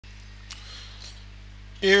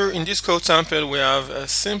Here in this code sample we have a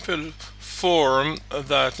simple form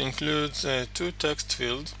that includes two text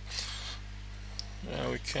fields.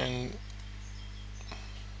 We can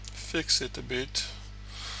fix it a bit.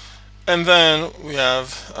 And then we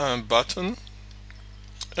have a button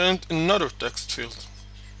and another text field.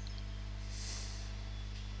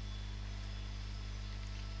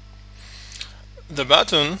 The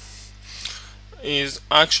button is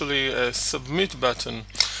actually a submit button.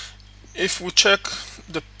 If we check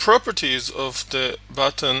the properties of the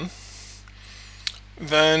button,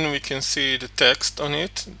 then we can see the text on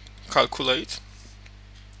it, calculate,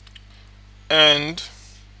 and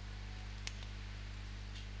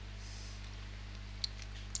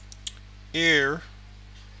here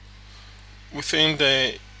within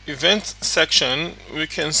the event section we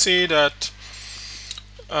can see that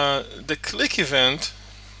the click event,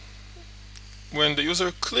 when the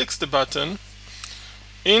user clicks the button,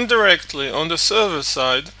 indirectly on the server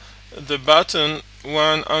side the button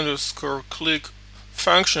one_click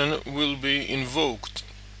function will be invoked.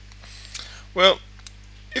 Well,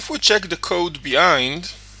 if we check the code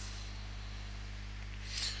behind,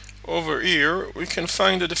 over here we can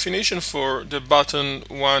find the definition for the button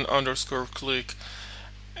one_click,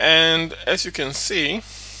 and as you can see,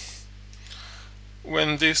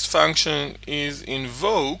 when this function is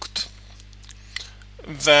invoked,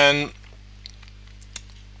 then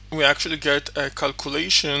we actually get a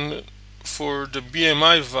calculation for the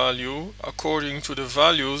BMI value according to the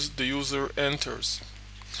values the user enters.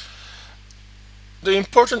 The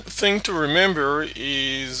important thing to remember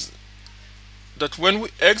is that when we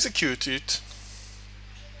execute it,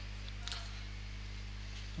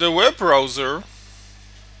 the web browser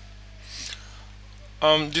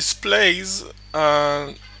displays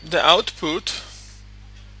the output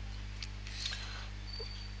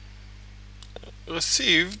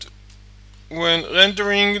received when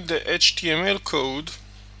rendering the HTML code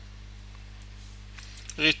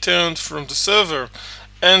returned from the server.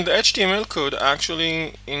 And the HTML code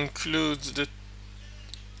actually includes the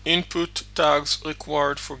input tags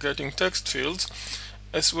required for getting text fields,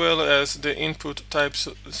 as well as the input type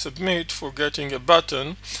submit for getting a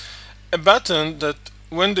button that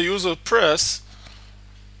when the user press,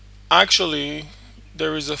 actually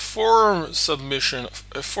there is a form submission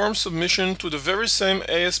to the very same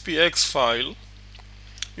ASPX file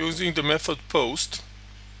using the method post,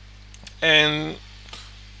 and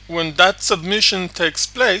when that submission takes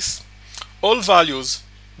place, all values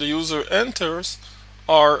the user enters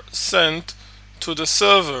are sent to the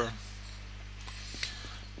server.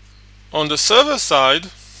 On the server side,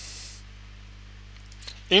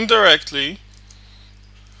 indirectly,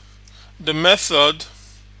 the method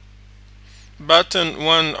button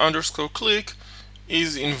one_click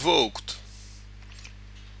is invoked.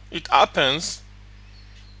 It happens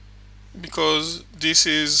because this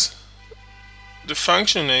is the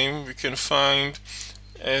function name we can find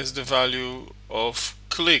as the value of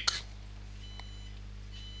click.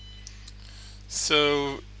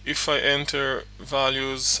 So if I enter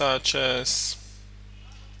values such as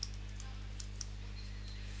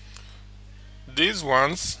these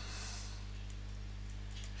ones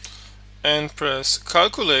and press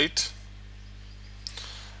calculate,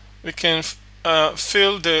 we can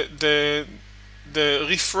fill the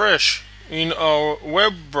refresh in our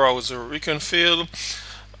web browser. We can feel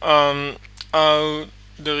how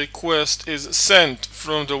the request is sent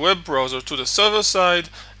from the web browser to the server side,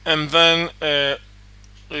 and then a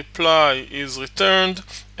reply is returned,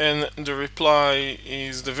 and the reply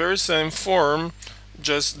is the very same form,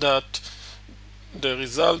 just that the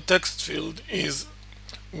result text field is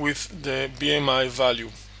with the BMI value.